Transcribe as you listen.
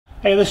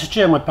Hey, this is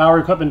Jim with Power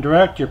Equipment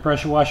Direct, your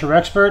pressure washer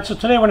expert. So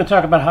today we're going to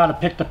talk about how to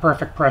pick the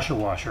perfect pressure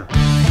washer.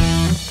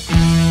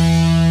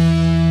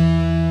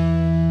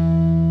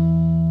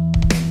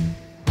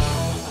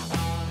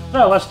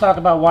 So let's talk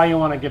about why you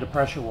want to get a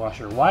pressure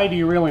washer. Why do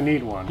you really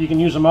need one? You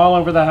can use them all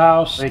over the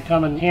house. They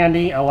come in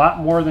handy a lot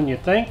more than you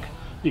think.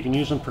 You can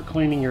use them for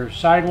cleaning your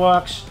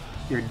sidewalks,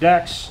 your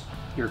decks,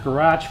 your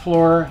garage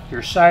floor,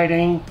 your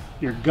siding,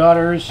 your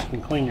gutters. You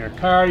can clean your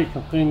car, you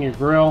can clean your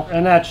grill,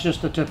 and that's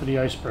just the tip of the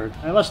iceberg.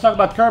 And let's talk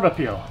about curb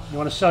appeal. You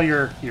want to sell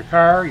your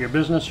car, your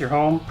business, your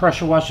home.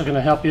 Pressure washer is going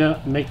to help you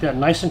make that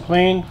nice and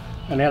clean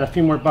and add a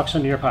few more bucks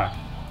into your pocket.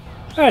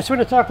 All right, so we're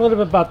going to talk a little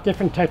bit about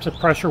different types of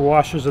pressure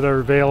washers that are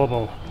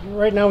available.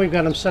 Right now we've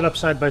got them set up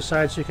side by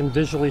side so you can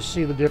visually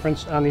see the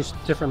difference on these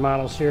different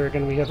models here.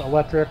 Again, we have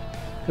electric,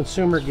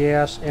 consumer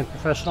gas, and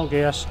professional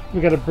gas.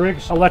 We got a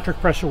Briggs electric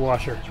pressure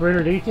washer. It's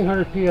rated at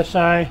 1800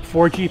 PSI,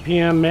 4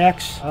 GPM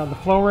max. The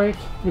flow rate,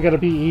 we got a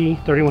BE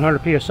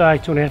 3100 PSI,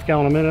 2.5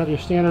 gallon a minute. Your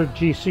standard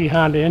GC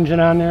Honda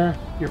engine on there.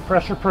 Your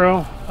Pressure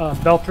Pro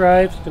belt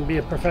drive. It's going to be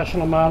a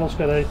professional model. It's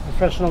got a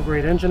professional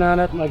grade engine on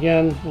it.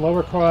 Again,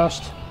 lower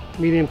cost,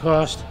 medium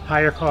cost,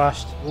 higher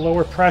cost,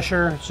 lower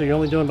pressure, so you're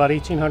only doing about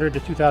 1800 to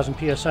 2000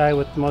 PSI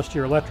with most of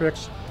your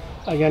electrics.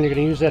 Again, you're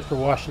going to use that for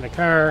washing the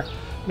car,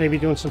 maybe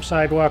doing some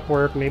sidewalk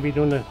work, maybe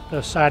doing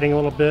the siding a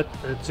little bit.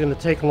 It's going to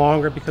take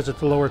longer because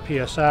it's a lower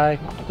PSI.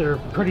 They're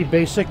pretty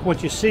basic,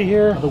 what you see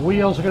here. The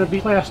wheels are going to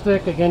be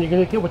plastic. Again, you're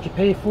going to get what you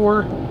pay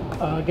for.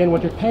 Again,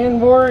 what you're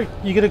paying for,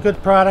 you get a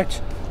good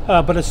product,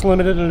 but it's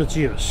limited in its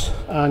use.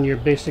 On your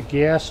basic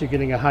gas, you're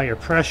getting a higher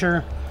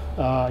pressure.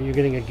 You're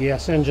getting a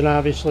gas engine,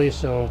 obviously,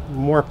 so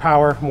more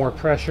power, more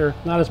pressure.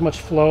 Not as much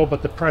flow,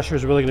 but the pressure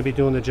is really going to be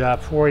doing the job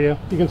for you.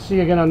 You can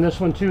see again on this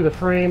one too, the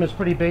frame is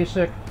pretty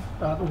basic.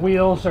 The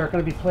wheels are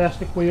going to be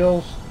plastic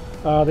wheels.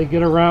 They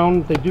get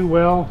around, they do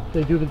well,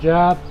 they do the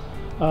job.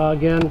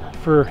 Again,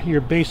 for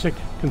your basic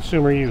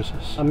consumer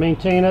uses.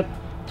 Maintain it,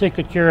 take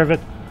good care of it.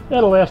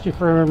 That'll last you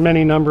for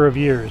many number of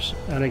years.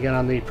 And again,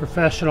 on the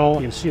professional,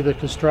 you can see the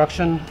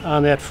construction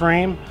on that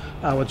frame.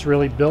 It's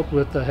really built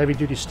with heavy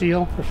duty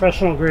steel.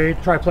 Professional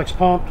grade triplex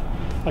pump.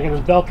 Again,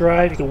 it's belt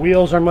drive. The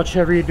wheels are much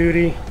heavier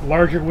duty,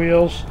 larger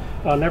wheels.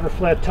 Never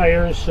flat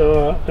tires,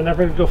 so they're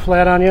never going to go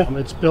flat on you.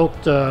 It's built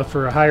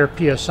for a higher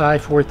PSI,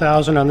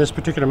 4000 on this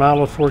particular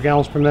model of 4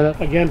 gallons per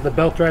minute. Again, the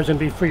belt drive is going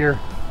to be for your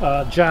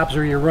jobs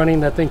where you're running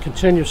that thing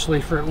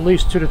continuously for at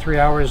least 2 to 3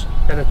 hours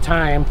at a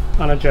time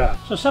on a job.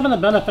 So some of the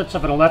benefits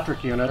of an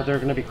electric unit, they're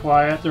going to be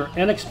quiet, they're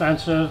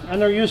inexpensive,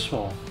 and they're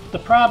useful. The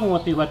problem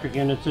with the electric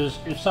units is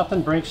if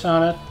something breaks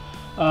on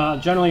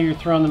it, generally you're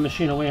throwing the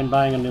machine away and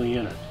buying a new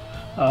unit.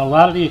 A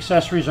lot of the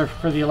accessories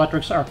for the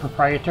electrics are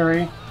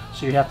proprietary,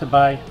 so you have to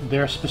buy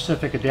their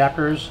specific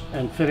adapters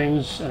and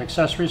fittings and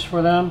accessories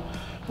for them.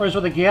 Whereas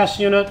with a gas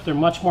unit, they're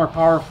much more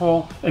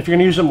powerful. If you're going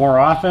to use it more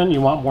often,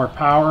 you want more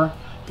power,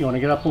 you want to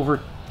get up over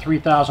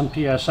 3000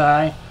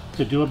 PSI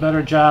to do a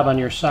better job on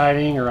your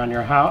siding or on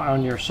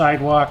your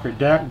sidewalk or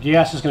deck,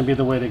 gas is going to be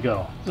the way to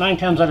go. 9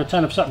 times out of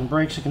 10, if something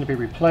breaks, it's going to be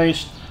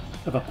replaced.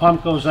 If a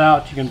pump goes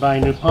out, you can buy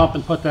a new pump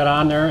and put that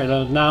on there at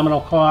a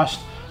nominal cost.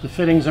 The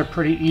fittings are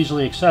pretty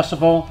easily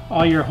accessible.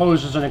 All your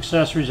hoses and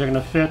accessories are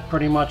going to fit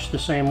pretty much the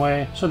same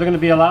way. So they're going to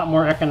be a lot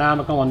more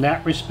economical in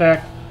that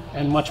respect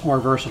and much more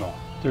versatile.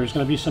 There's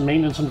going to be some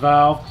maintenance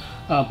involved,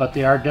 but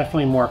they are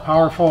definitely more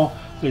powerful.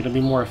 They're going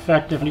to be more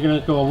effective. You're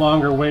going to go a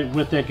longer way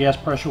with that gas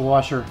pressure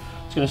washer.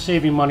 It's going to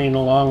save you money in the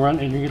long run,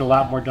 and you get a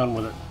lot more done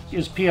with it.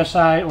 Is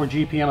PSI or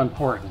GPM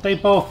important? They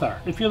both are.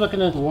 If you're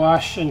looking to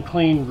wash and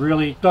clean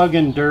really dug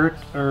in dirt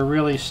or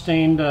really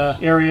stained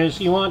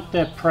areas, you want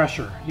that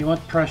pressure. You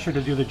want pressure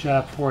to do the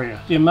job for you.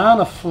 The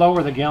amount of flow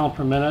or the gallon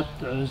per minute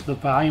is the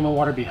volume of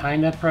water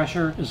behind that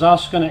pressure is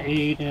also going to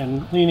aid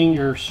in cleaning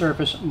your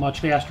surface much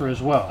faster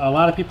as well. A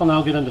lot of people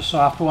now get into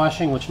soft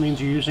washing, which means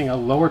you're using a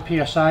lower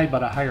PSI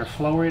but a higher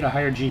flow rate, a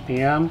higher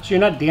GPM. So you're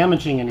not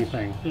damaging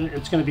anything.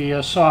 It's going to be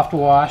a soft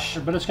wash,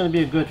 but it's going to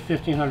be a good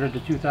 1500 to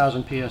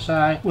 2000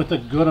 PSI. With a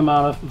good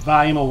amount of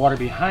volume of water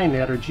behind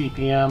that, or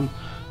GPM,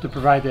 to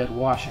provide that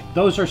washing.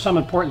 Those are some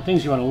important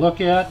things you want to look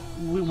at.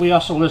 We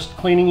also list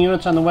cleaning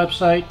units on the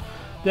website.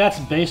 That's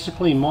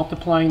basically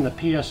multiplying the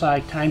PSI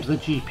times the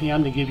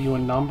GPM to give you a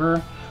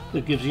number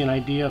that gives you an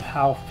idea of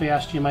how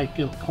fast you might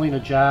clean a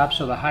job.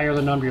 So the higher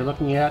the number you're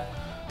looking at,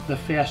 the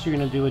faster you're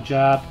going to do a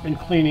job in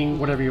cleaning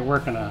whatever you're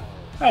working on.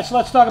 All right, so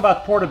let's talk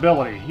about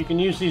portability. You can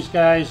use these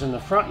guys in the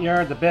front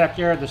yard, the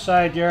backyard, the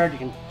side yard. You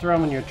can throw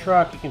them in your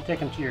truck. You can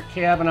take them to your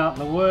cabin out in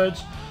the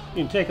woods.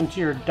 You can take them to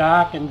your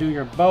dock and do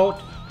your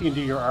boat. You can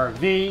do your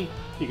RV.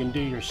 You can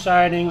do your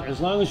siding. As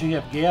long as you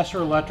have gas or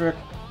electric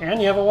and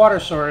you have a water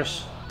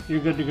source, you're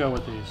good to go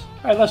with these.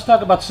 All right, let's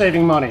talk about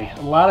saving money.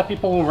 A lot of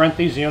people will rent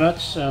these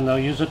units and they'll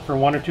use it for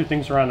 1 or 2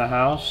 things around the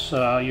house.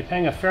 You're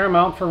paying a fair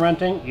amount for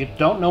renting. You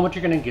don't know what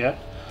you're going to get.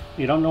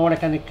 You don't know what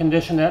kind of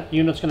condition that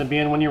unit's going to be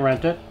in when you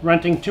rent it.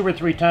 Renting 2 or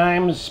 3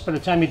 times, by the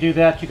time you do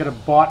that, you could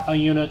have bought a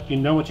unit. You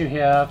know what you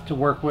have to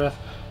work with.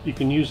 You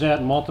can use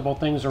that in multiple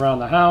things around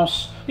the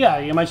house. Yeah,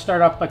 you might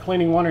start off by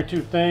cleaning 1 or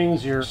 2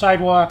 things, your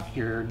sidewalk,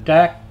 your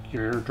deck,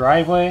 your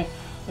driveway.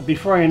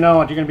 Before you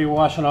know it, you're going to be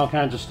washing all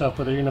kinds of stuff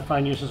with it. You're going to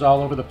find uses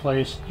all over the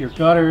place. Your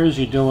gutters,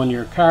 you're doing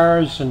your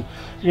cars, and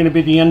you're going to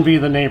be the envy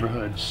of the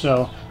neighborhood.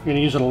 So you're going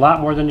to use it a lot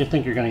more than you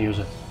think you're going to use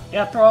it.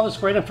 After all this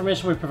great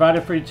information we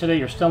provided for you today,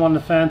 you're still on the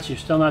fence, you're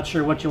still not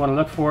sure what you want to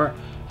look for,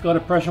 go to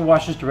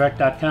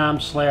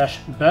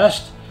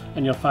pressurewashersdirect.com/best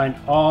and you'll find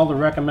all the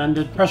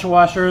recommended pressure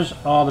washers,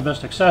 all the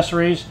best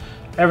accessories.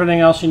 Everything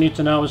else you need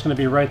to know is going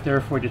to be right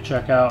there for you to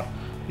check out.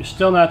 If you're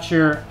still not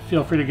sure,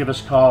 feel free to give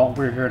us a call.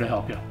 We're here to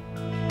help you.